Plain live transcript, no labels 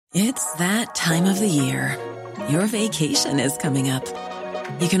It's that time of the year. Your vacation is coming up.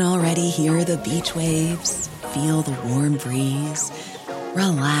 You can already hear the beach waves, feel the warm breeze,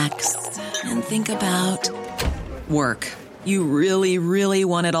 relax, and think about work. You really, really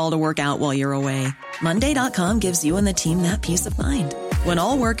want it all to work out while you're away. Monday.com gives you and the team that peace of mind. When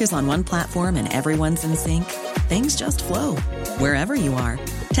all work is on one platform and everyone's in sync, things just flow. Wherever you are,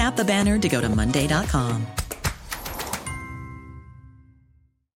 tap the banner to go to Monday.com.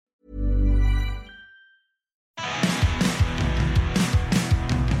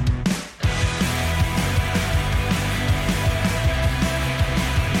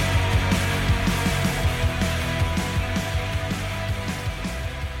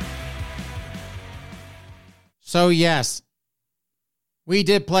 So yes, we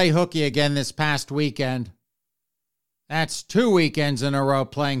did play hooky again this past weekend. That's 2 weekends in a row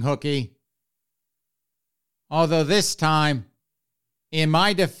playing hooky. Although this time, in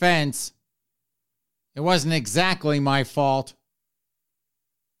my defense, it wasn't exactly my fault.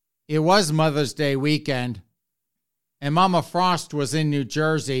 It was Mother's Day weekend, and Mama Frost was in New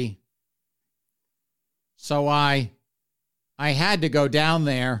Jersey. So I had to go down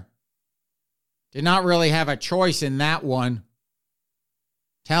there. Did not really have a choice in that one.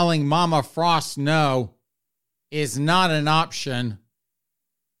 Telling Mama Frost no is not an option.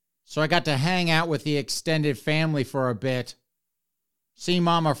 So I got to hang out with the extended family for a bit. See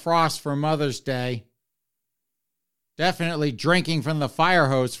Mama Frost for Mother's Day. Definitely drinking from the fire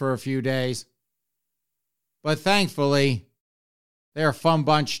hose for a few days. But thankfully, they're a fun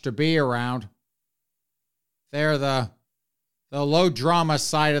bunch to be around. They're the low drama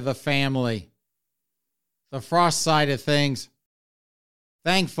side of the family. The Frost side of things,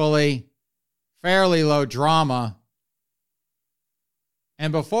 thankfully, fairly low drama.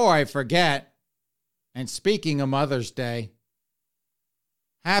 And before I forget, and speaking of Mother's Day,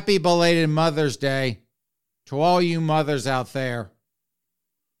 happy belated Mother's Day to all you mothers out there.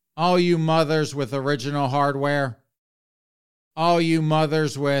 All you mothers with original hardware. All you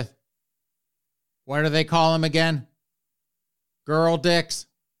mothers with, what do they call them again? Girl dicks?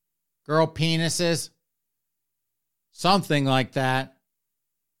 Girl penises? Something like that.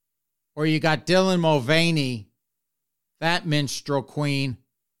 Or you got Dylan Mulvaney, that minstrel queen,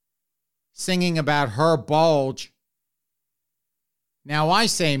 singing about her bulge. Now I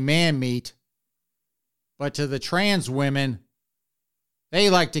say man meat, but to the trans women, they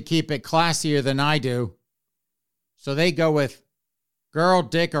like to keep it classier than I do. So they go with girl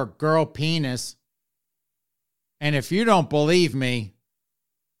dick or girl penis. And if you don't believe me,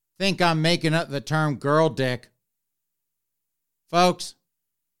 think I'm making up the term girl dick. Folks,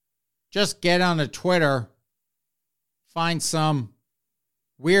 just get on a Twitter, find some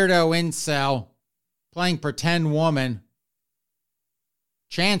weirdo incel playing pretend woman.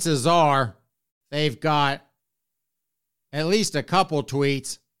 Chances are they've got at least a couple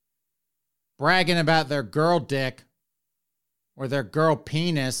tweets bragging about their girl dick or their girl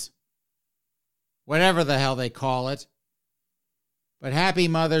penis, whatever the hell they call it. But happy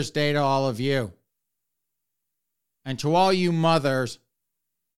Mother's Day to all of you. And to all you mothers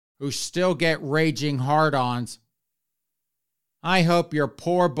who still get raging hard-ons, I hope your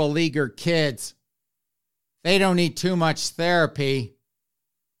poor beleaguered kids, they don't need too much therapy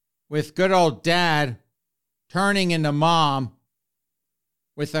with good old dad turning into mom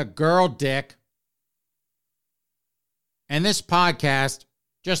with a girl dick. And this podcast,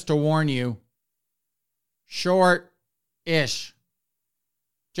 just to warn you, short-ish,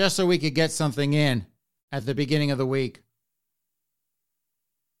 just so we could get something in at the beginning of the week.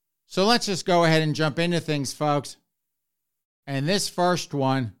 So let's just go ahead and jump into things, folks. And this first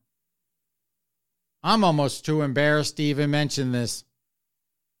one, I'm almost too embarrassed to even mention this.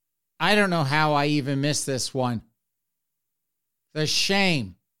 I don't know how I even missed this one. The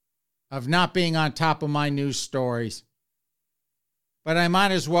shame of not being on top of my news stories. But I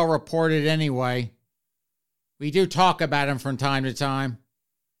might as well report it anyway. We do talk about them from time to time.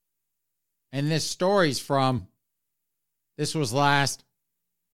 And this story's from, this was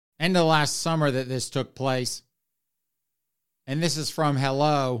end of last summer that this took place. And this is from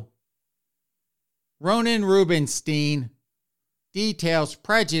Hello. Ronan Rubinstein details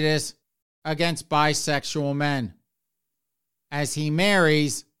prejudice against bisexual men as he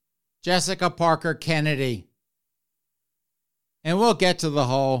marries Jessica Parker Kennedy. And we'll get to the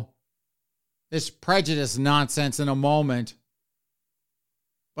whole this prejudice nonsense in a moment.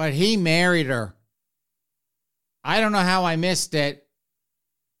 But he married her. I don't know how I missed it,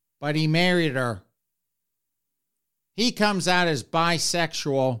 but he married her. He comes out as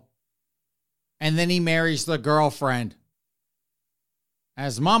bisexual, and then he marries the girlfriend.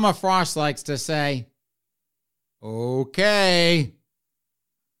 As Mama Frost likes to say, okay.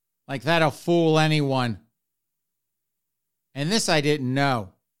 Like that'll fool anyone. And this I didn't know.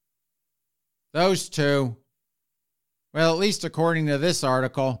 Those two, well, at least according to this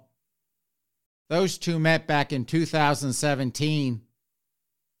article, those two met back in 2017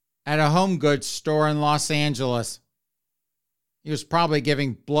 at a home goods store in Los Angeles. He was probably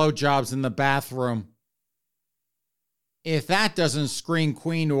giving blowjobs in the bathroom. If that doesn't scream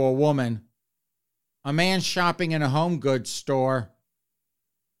queen to a woman, a man shopping in a home goods store,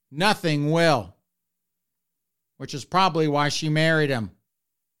 nothing will. Which is probably why she married him.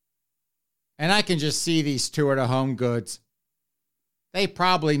 And I can just see these two at a home goods. They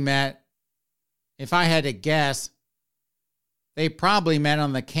probably met, if I had to guess, they probably met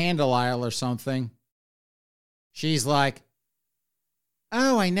on the candle aisle or something. She's like,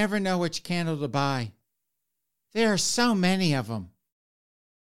 oh, I never know which candle to buy. There are so many of them.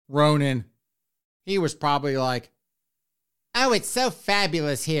 Ronan, he was probably like, oh, it's so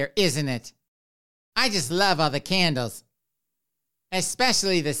fabulous here, isn't it? I just love all the candles,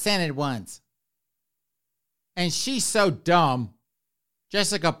 especially the scented ones. And she's so dumb.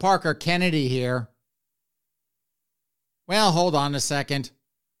 Jessica Parker Kennedy here. Well, hold on a second.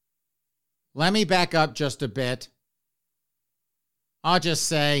 Let me back up just a bit. I'll just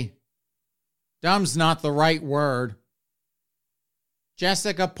say, dumb's not the right word.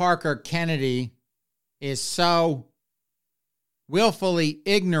 Jessica Parker Kennedy is so willfully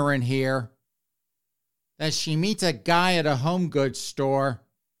ignorant here that she meets a guy at a home goods store,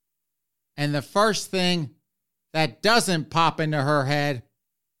 and the first thing that doesn't pop into her head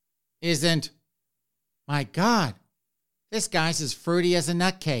isn't, my God, this guy's as fruity as a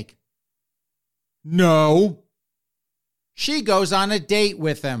nutcake. No. She goes on a date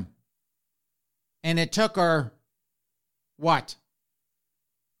with him. And it took her, what,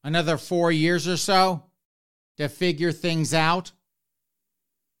 another 4 years or so to figure things out?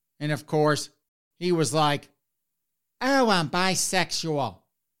 And of course, he was like, oh, I'm bisexual.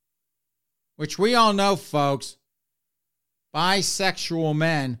 Which we all know, folks, bisexual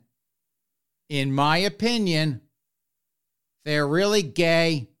men, in my opinion, they're really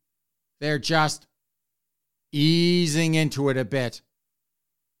gay. They're just easing into it a bit.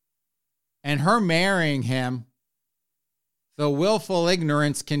 And her marrying him, the willful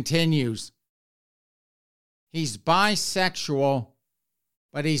ignorance continues. He's bisexual,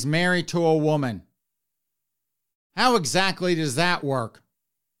 but he's married to a woman. How exactly does that work?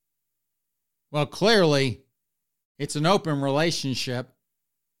 Well, clearly, it's an open relationship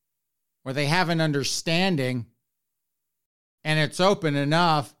where they have an understanding, and it's open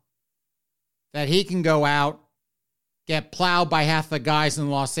enough that he can go out, get plowed by half the guys in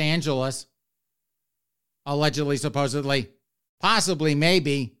Los Angeles, allegedly, supposedly, possibly,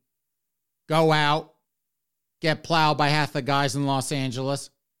 maybe, go out, get plowed by half the guys in Los Angeles.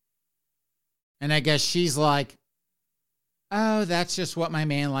 And I guess she's like, oh, that's just what my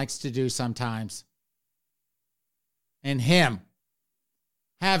man likes to do sometimes. And him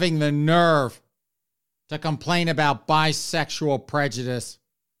having the nerve to complain about bisexual prejudice.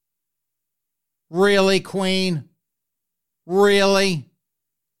 Really, Queen? Really?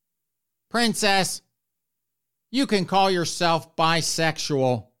 Princess, you can call yourself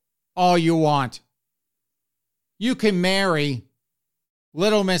bisexual all you want. You can marry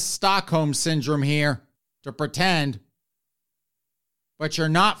Little Miss Stockholm Syndrome here to pretend, but you're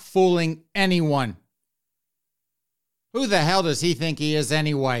not fooling anyone. Who the hell does he think he is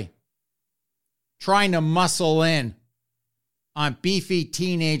anyway? Trying to muscle in on beefy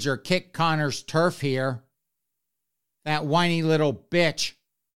teenager Kit Connor's turf here. That whiny little bitch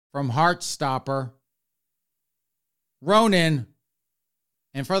from Heartstopper. Ronan,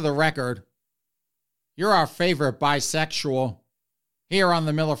 and for the record, you're our favorite bisexual here on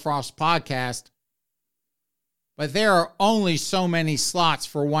the Miller Frost podcast. But there are only so many slots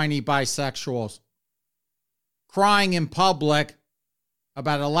for whiny bisexuals. Crying in public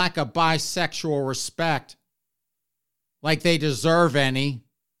about a lack of bisexual respect, like they deserve any.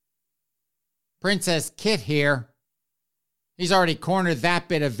 Princess Kit here, he's already cornered that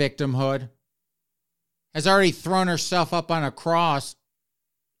bit of victimhood, has already thrown herself up on a cross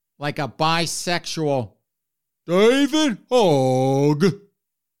like a bisexual David Hogg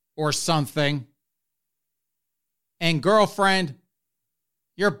or something. And girlfriend,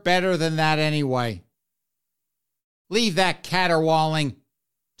 you're better than that anyway. Leave that caterwauling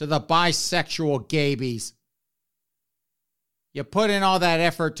to the bisexual gabies. You put in all that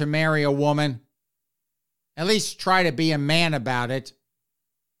effort to marry a woman. At least try to be a man about it.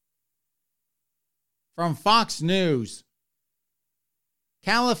 From Fox News,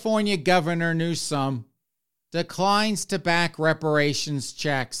 California Governor Newsom declines to back reparations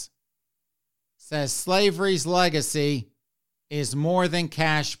checks. Says slavery's legacy is more than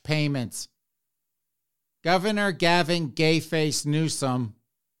cash payments. Governor Gavin Gayface Newsom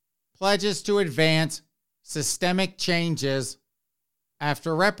pledges to advance systemic changes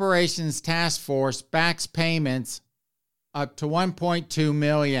after reparations task force backs payments up to $1.2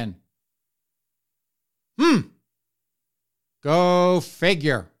 million. Go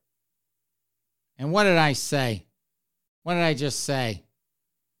figure. And what did I say? What did I just say?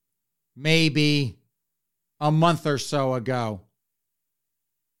 Maybe a month or so ago.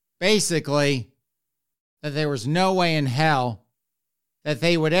 Basically, that there was no way in hell that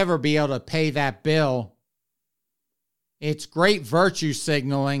they would ever be able to pay that bill. It's great virtue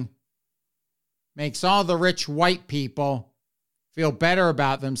signaling. Makes all the rich white people feel better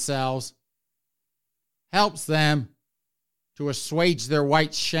about themselves. Helps them to assuage their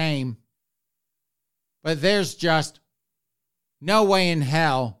white shame. But there's just no way in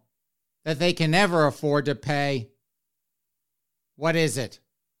hell that they can ever afford to pay, what is it,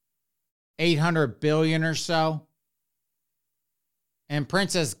 $800 billion or so? And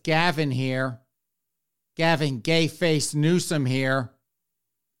Princess Gavin here, Gavin Gayface Newsom here,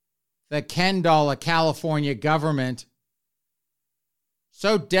 the Ken doll of California government,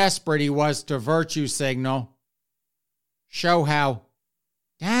 so desperate he was to virtue signal, show how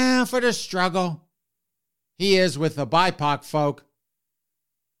down for the struggle he is with the BIPOC folk.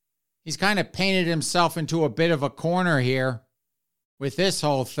 He's kind of painted himself into a bit of a corner here with this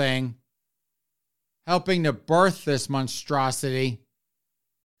whole thing, helping to birth this monstrosity,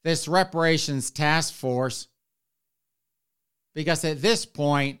 this reparations task force. Because at this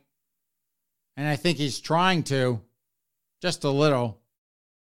point, and I think he's trying to, just a little,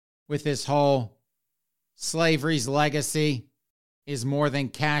 with this whole slavery's legacy is more than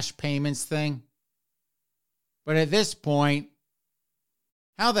cash payments thing. But at this point,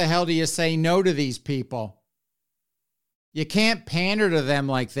 how the hell do you say no to these people? You can't pander to them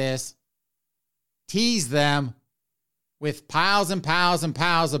like this, tease them with piles and piles and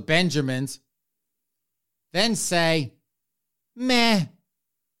piles of Benjamins, then say, meh,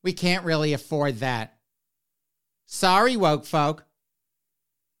 we can't really afford that. Sorry, woke folk.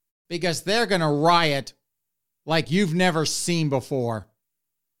 Because they're going to riot like you've never seen before.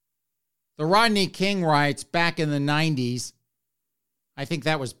 The Rodney King riots back in the 90s, I think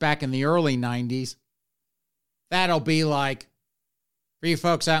that was back in the early 90s. That'll be like, for you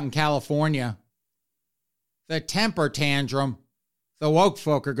folks out in California, the temper tantrum the woke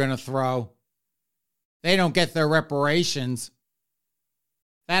folk are going to throw. They don't get their reparations.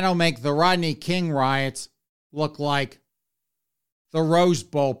 That'll make the Rodney King riots look like the Rose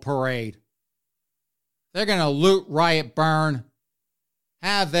Bowl parade. They're going to loot, riot, burn,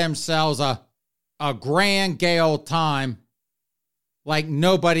 have themselves a grand gay old time like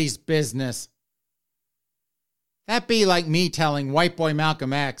nobody's business. That'd be like me telling white boy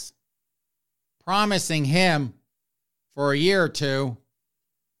Malcolm X, promising him for a year or two,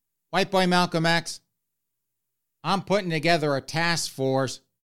 white boy Malcolm X, I'm putting together a task force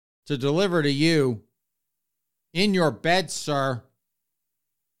to deliver to you in your bed, sir,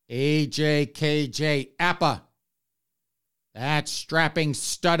 AJKJ Appa, that strapping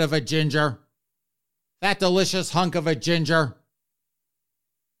stud of a ginger, that delicious hunk of a ginger.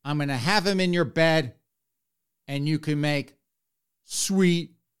 I'm going to have him in your bed, and you can make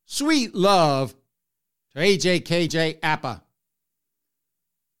sweet, sweet love to AJKJ Appa.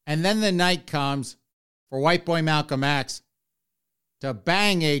 And then the night comes for white boy Malcolm X to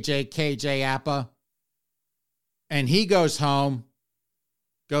bang AJKJ Appa, and he goes home,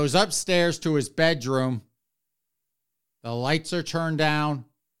 goes upstairs to his bedroom. The lights are turned down.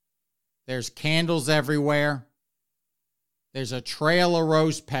 There's candles everywhere. There's a trail of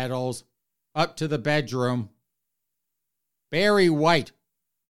rose petals up to the bedroom. Barry White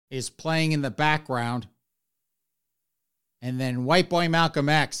is playing in the background. And then white boy Malcolm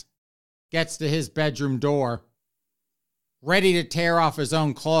X gets to his bedroom door, ready to tear off his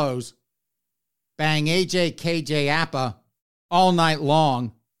own clothes, bang AJKJ Appa all night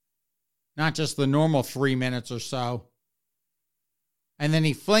long, not just the normal 3 minutes or so. And then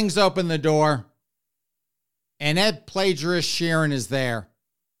he flings open the door, and Ed Plagiarist Sheeran is there,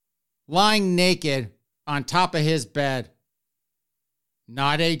 lying naked on top of his bed.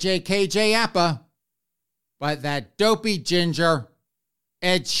 Not AJKJ Appa, but that dopey ginger,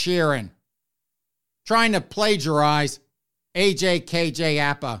 Ed Sheeran, trying to plagiarize AJKJ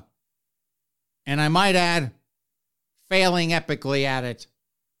Appa. And I might add, failing epically at it.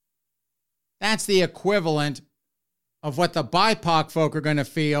 That's the equivalent of what the BIPOC folk are going to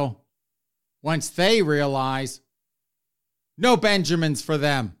feel once they realize no Benjamins for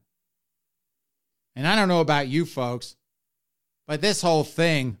them. And I don't know about you folks, but this whole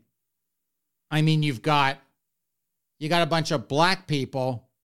thing, I mean, you got a bunch of black people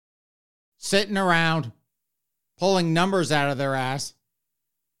sitting around pulling numbers out of their ass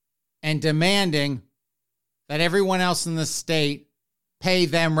and demanding that everyone else in the state pay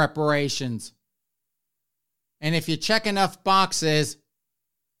them reparations. And if you check enough boxes,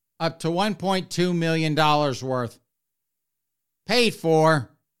 up to $1.2 million worth, paid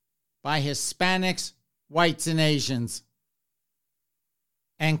for by Hispanics, whites, and Asians.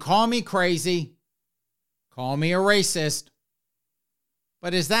 And call me crazy, call me a racist,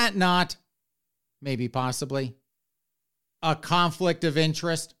 but is that not, maybe possibly, a conflict of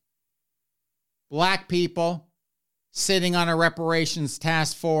interest? Black people sitting on a reparations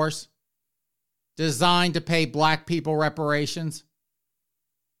task force designed to pay black people reparations?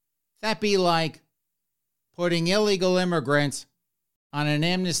 That'd be like putting illegal immigrants on an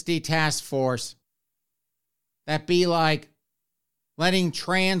amnesty task force. That'd be like letting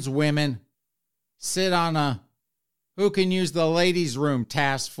trans women sit on a who can use the ladies' room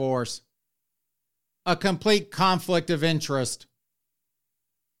task force. A complete conflict of interest.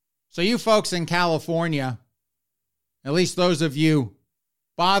 So you folks in California, at least those of you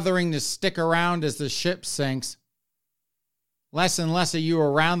bothering to stick around as the ship sinks, less and less of you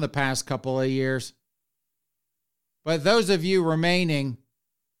around the past couple of years, but those of you remaining,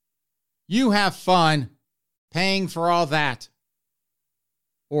 you have fun paying for all that,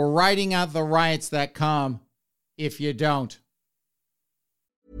 or riding out the riots that come if you don't.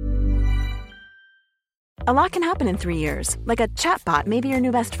 A lot can happen in 3 years, like a chatbot may be your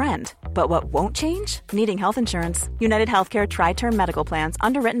new best friend. But what won't change? Needing health insurance. United Healthcare Tri-Term Medical Plans,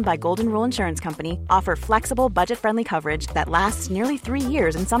 underwritten by Golden Rule Insurance Company, offer flexible, budget-friendly coverage that lasts nearly 3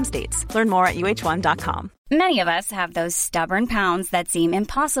 years in some states. Learn more at uh1.com. Many of us have those stubborn pounds that seem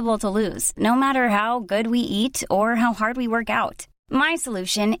impossible to lose, no matter how good we eat or how hard we work out. My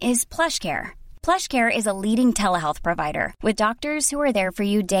solution is PlushCare. PlushCare is a leading telehealth provider with doctors who are there for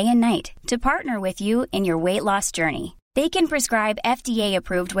you day and night to partner with you in your weight loss journey. They can prescribe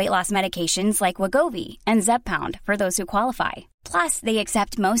FDA-approved weight loss medications like Wegovy and Zepbound for those who qualify. Plus, they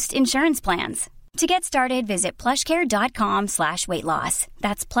accept most insurance plans. To get started, visit plushcare.com/weightloss.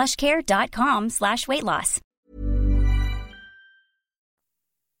 That's plushcare.com/weightloss.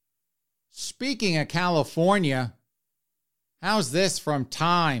 Speaking of California, how's this from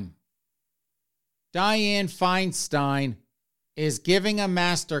Time? Dianne Feinstein is giving a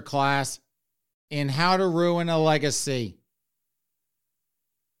masterclass in how to ruin a legacy.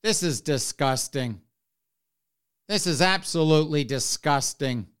 This is disgusting. This is absolutely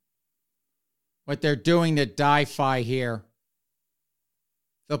disgusting. What they're doing to Di-Fi here.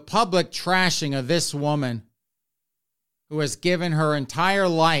 The public trashing of this woman who has given her entire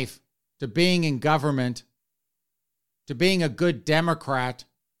life to being in government, to being a good Democrat.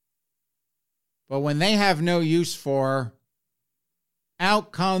 But when they have no use for her,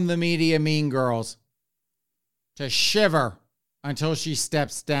 out come the media mean girls to shiver until she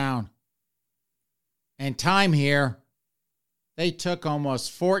steps down. And Time here, they took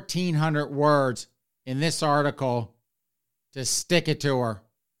almost 1,400 words in this article to stick it to her.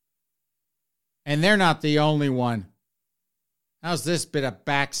 And they're not the only one. How's this bit of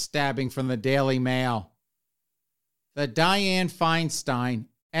backstabbing from the Daily Mail? The Dianne Feinstein,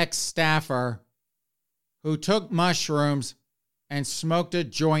 ex-staffer, who took mushrooms and smoked a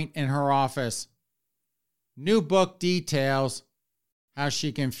joint in her office. New book details how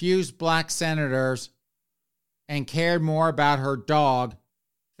she confused black senators and cared more about her dog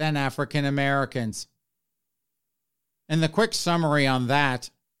than African Americans. And the quick summary on that,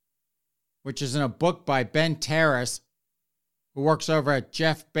 which is in a book by Ben Terrace, who works over at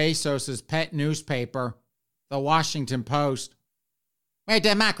Jeff Bezos' pet newspaper, The Washington Post, where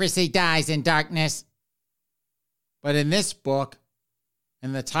democracy dies in darkness. But in this book,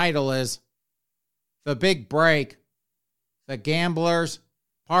 and the title is The Big Break, The Gamblers,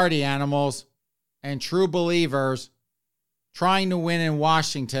 Party Animals, and True Believers Trying to Win in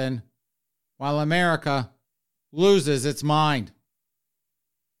Washington While America Loses Its Mind.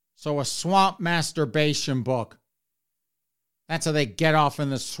 So a swamp masturbation book. That's how they get off in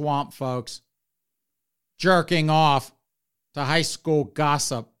the swamp, folks. Jerking off to high school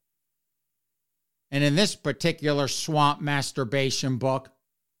gossip. And in this particular swamp masturbation book,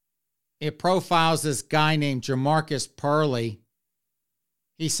 it profiles this guy named Jamarcus Purley.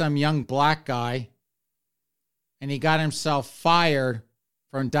 He's some young black guy. And he got himself fired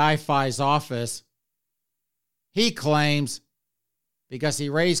from Di-Fi's office He claims because he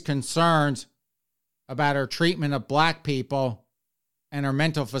raised concerns about her treatment of black people and her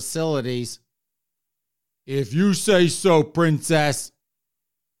mental facilities. If you say so, princess.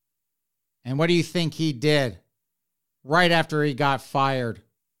 And what do you think he did right after he got fired?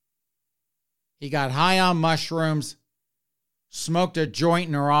 He got high on mushrooms, smoked a joint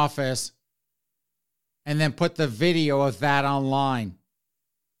in her office, and then put the video of that online.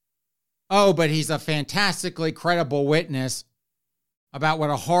 Oh, but he's a fantastically credible witness about what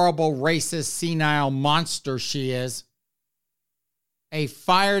a horrible, racist, senile monster she is. A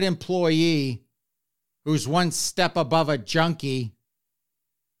fired employee who's one step above a junkie,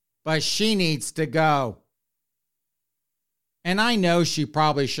 but she needs to go. And I know she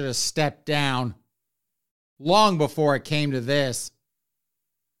probably should have stepped down long before it came to this.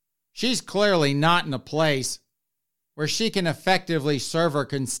 She's clearly not in a place where she can effectively serve her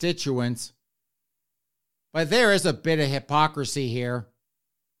constituents. But there is a bit of hypocrisy here,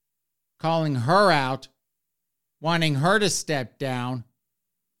 calling her out, wanting her to step down.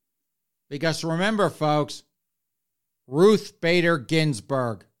 Because remember, folks, Ruth Bader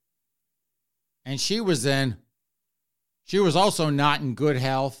Ginsburg, and she was also not in good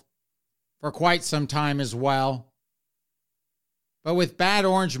health for quite some time as well. But with Bad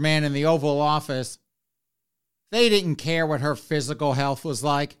Orange Man in the Oval Office, they didn't care what her physical health was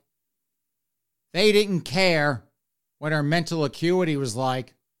like. They didn't care what her mental acuity was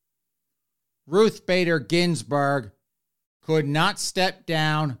like. Ruth Bader Ginsburg could not step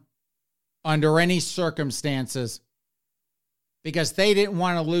down under any circumstances because they didn't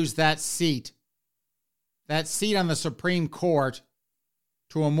want to lose that seat on the Supreme Court,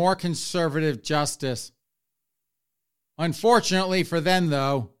 to a more conservative justice. Unfortunately for them,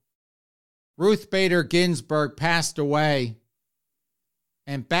 though, Ruth Bader Ginsburg passed away,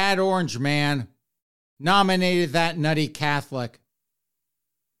 and Bad Orange Man nominated that nutty Catholic.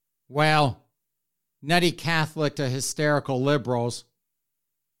 Well, nutty Catholic to hysterical liberals,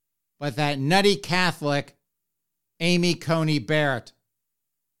 but that nutty Catholic, Amy Coney Barrett,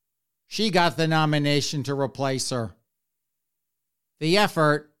 she got the nomination to replace her. The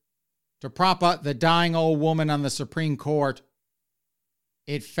effort to prop up the dying old woman on the Supreme Court,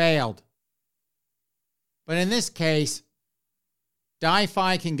 it failed. But in this case,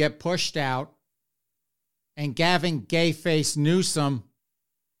 Di-Fi can get pushed out, and Gavin Gayface Newsom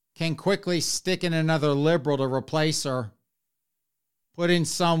can quickly stick in another liberal to replace her, put in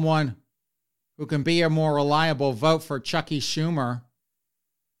someone who can be a more reliable vote for Chucky Schumer,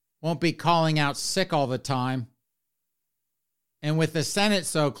 won't be calling out sick all the time, and with the Senate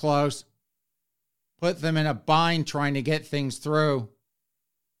so close, put them in a bind trying to get things through,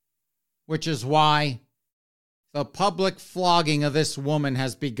 which is why the public flogging of this woman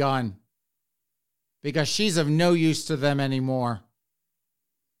has begun, because she's of no use to them anymore.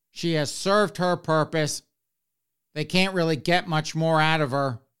 She has served her purpose. They can't really get much more out of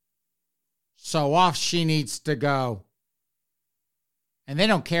her, so off she needs to go. And they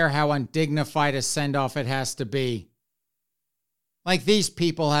don't care how undignified a send-off it has to be. Like these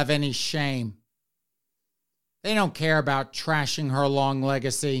people have any shame. They don't care about trashing her long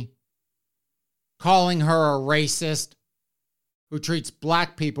legacy, calling her a racist who treats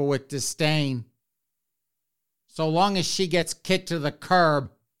black people with disdain, so long as she gets kicked to the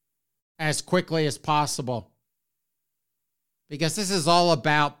curb as quickly as possible. Because this is all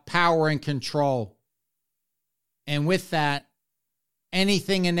about power and control. And with that,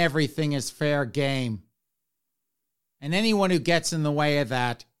 anything and everything is fair game. And anyone who gets in the way of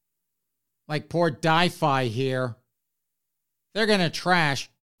that, like poor Di-Fi here, they're going to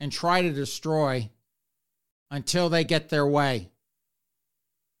trash and try to destroy until they get their way.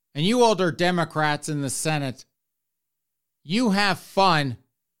 And you older Democrats in the Senate, you have fun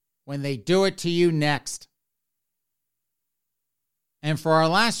when they do it to you next. And for our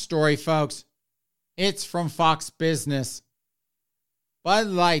last story, folks, it's from Fox Business. Bud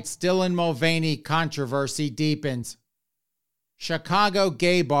Light's Dylan Mulvaney controversy deepens. Chicago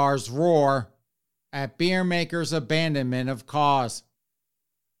gay bars roar at beer makers' abandonment of cause.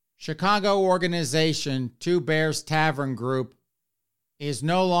 Chicago organization Two Bears Tavern Group is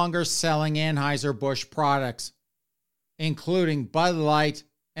no longer selling Anheuser-Busch products, including Bud Light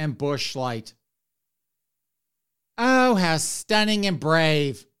and Busch Light. Oh, how stunning and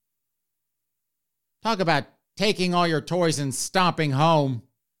brave. Talk about taking all your toys and stomping home.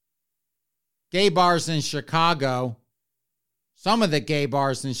 Gay bars in Chicago, some of the gay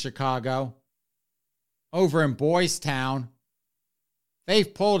bars in Chicago, over in Boys Town,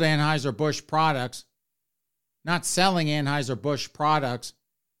 they've pulled Anheuser-Busch products, not selling Anheuser-Busch products,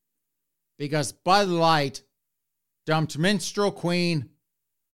 because Bud Light dumped minstrel queen,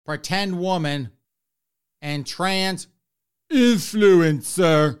 pretend woman, and trans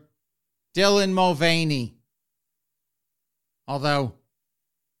influencer Dylan Mulvaney. Although,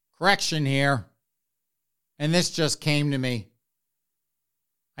 correction here, and this just came to me.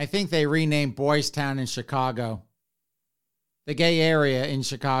 I think they renamed Boys Town in Chicago, the gay area in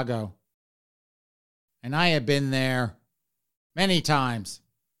Chicago. And I have been there many times.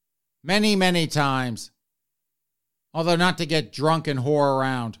 Many, many times. Although not to get drunk and whore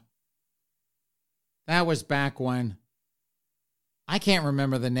around. That was back when. I can't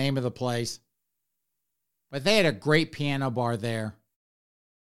remember the name of the place. But they had a great piano bar there.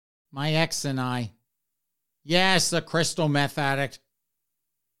 My ex and I. Yes, a crystal meth addict.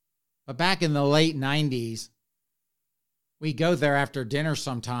 But back in the late 90s, we go there after dinner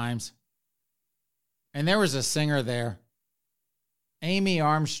sometimes. And there was a singer there. Amy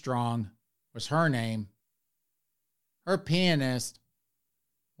Armstrong was her name. Her pianist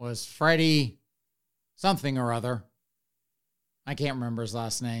was Freddie something or other. I can't remember his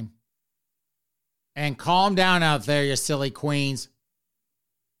last name. And calm down out there, you silly queens.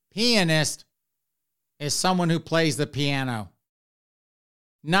 Pianist is someone who plays the piano.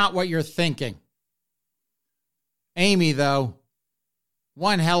 Not what you're thinking. Amy, though,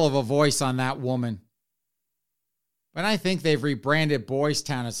 one hell of a voice on that woman. But I think they've rebranded Boys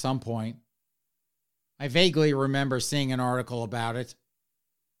Town at some point. I vaguely remember seeing an article about it.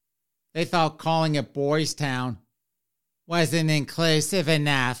 They thought calling it Boys Town wasn't inclusive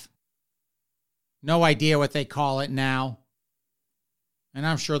enough. No idea what they call it now. And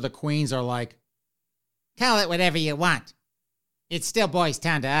I'm sure the queens are like, call it whatever you want. It's still Boys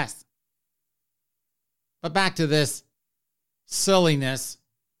Town to us. But back to this silliness.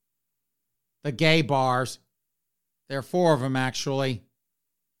 The gay bars. There are 4 of them, actually.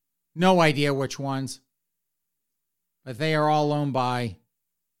 No idea which ones. But they are all owned by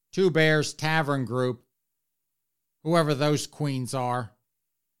Two Bears Tavern Group, whoever those queens are.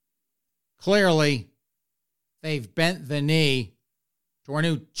 Clearly, they've bent the knee to our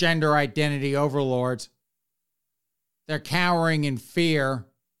new gender identity overlords. They're cowering in fear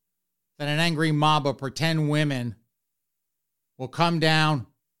that an angry mob of pretend women will come down,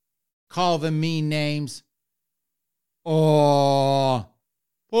 call them mean names. Oh,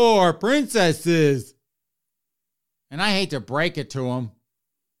 poor princesses. And I hate to break it to them,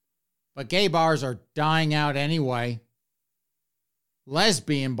 but gay bars are dying out anyway.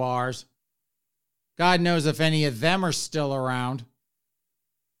 Lesbian bars, God knows if any of them are still around.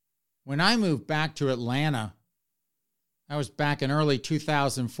 When I moved back to Atlanta, I was back in early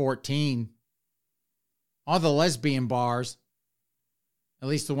 2014, all the lesbian bars, at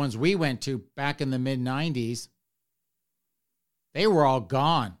least the ones we went to back in the mid-90s, they were all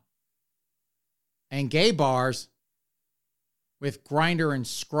gone. And gay bars with Grindr and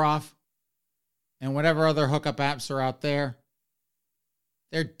Scruff and whatever other hookup apps are out there,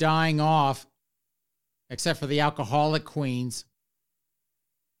 they're dying off, except for the alcoholic queens.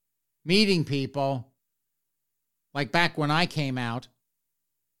 Meeting people, like back when I came out,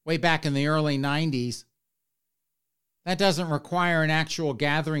 way back in the early 90s, that doesn't require an actual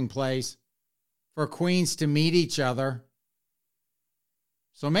gathering place for queens to meet each other.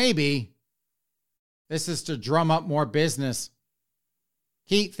 So maybe this is to drum up more business,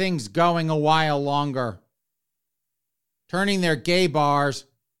 keep things going a while longer, turning their gay bars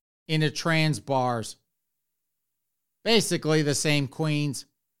into trans bars. Basically the same queens,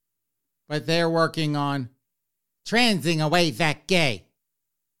 but they're working on transing away that gay.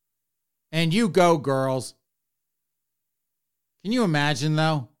 And you go, girls. Can you imagine,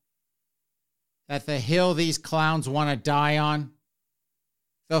 though, that the hill these clowns want to die on,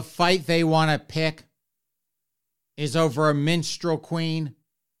 the fight they want to pick, is over a minstrel queen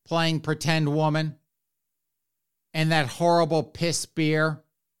playing pretend woman and that horrible piss beer,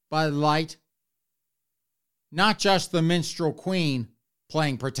 Bud Light? Not just the minstrel queen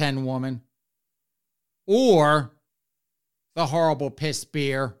playing pretend woman, or the horrible piss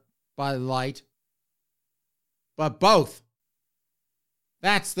beer, Bud Light, but both.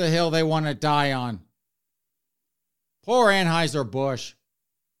 That's the hill they want to die on. Poor Anheuser-Busch.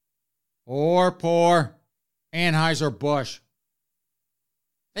 Or poor Anheuser-Busch.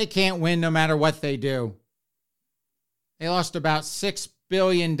 They can't win no matter what they do. They lost about $6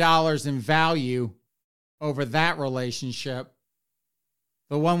 billion in value over that relationship.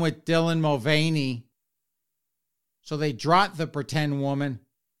 The one with Dylan Mulvaney. So they dropped the pretend woman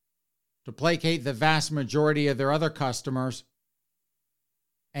to placate the vast majority of their other customers.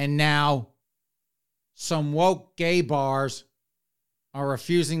 And now some woke gay bars are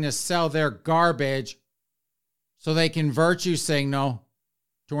refusing to sell their garbage so they can virtue signal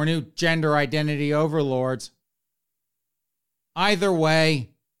to our new gender identity overlords. Either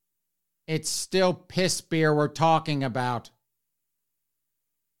way, it's still piss beer we're talking about.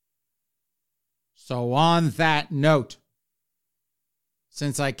 So on that note,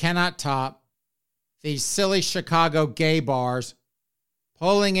 since I cannot top these silly Chicago gay bars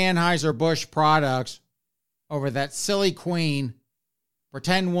pulling Anheuser-Busch products over that silly queen,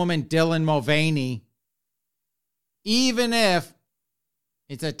 pretend woman Dylan Mulvaney, even if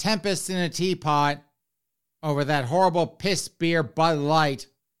it's a tempest in a teapot over that horrible piss beer Bud Light,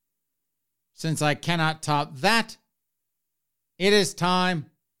 since I cannot top that, it is time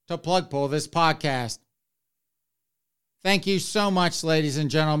to plug pull this podcast. Thank you so much, ladies and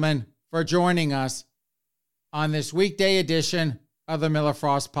gentlemen, for joining us on this weekday edition of the Miller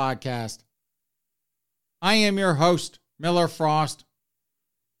Frost Podcast. I am your host, Miller Frost,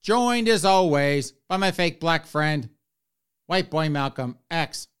 joined as always by my fake black friend, White Boy Malcolm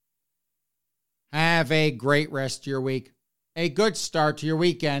X. Have a great rest of your week, a good start to your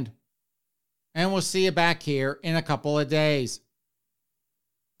weekend, and we'll see you back here in a couple of days.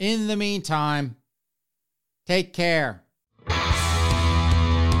 In the meantime, take care.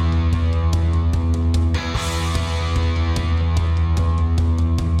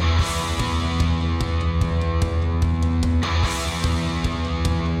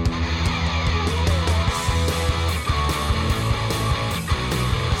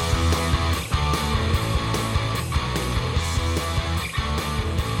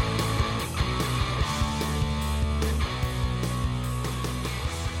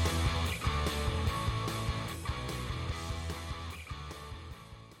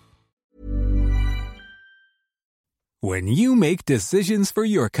 When you make decisions for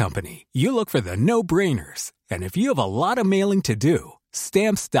your company, you look for the no-brainers. And if you have a lot of mailing to do,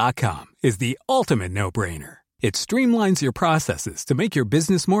 Stamps.com is the ultimate no-brainer. It streamlines your processes to make your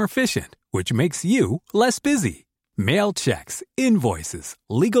business more efficient, which makes you less busy. Mail checks, invoices,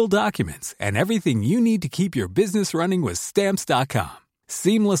 legal documents, and everything you need to keep your business running with Stamps.com.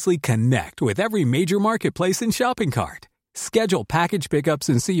 Seamlessly connect with every major marketplace and shopping cart. Schedule package pickups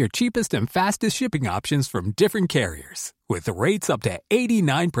and see your cheapest and fastest shipping options from different carriers, with rates up to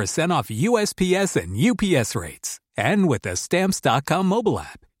 89% off USPS and UPS rates. And with the Stamps.com mobile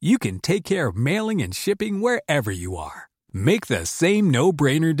app, you can take care of mailing and shipping wherever you are. Make the same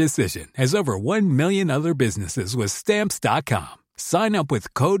no-brainer decision as over 1 million other businesses with Stamps.com. Sign up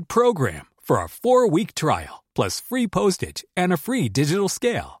with code PROGRAM for a 4-week trial, plus free postage and a free digital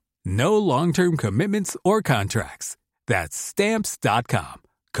scale. No long-term commitments or contracts. That's Stamps.com.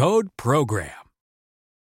 Code PROGRAM.